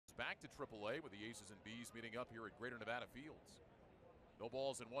back to AAA with the Aces and Bs meeting up here at Greater Nevada Fields. No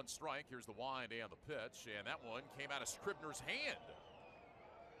balls and one strike. Here's the wind and the pitch, and that one came out of Scribner's hand.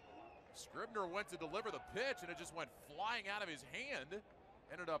 Scribner went to deliver the pitch, and it just went flying out of his hand.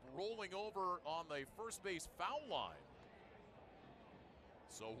 Ended up rolling over on the first base foul line.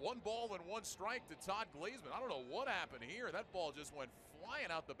 So 1 ball and 1 strike to Todd Glaesmann. I don't know what happened here. That ball just went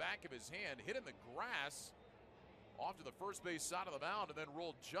flying out the back of his hand, hit in the grass off to the first base side of the mound, and then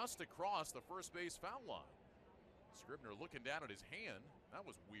rolled just across the first base foul line. Scribner looking down at his hand. That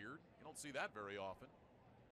was weird. You don't see that very often.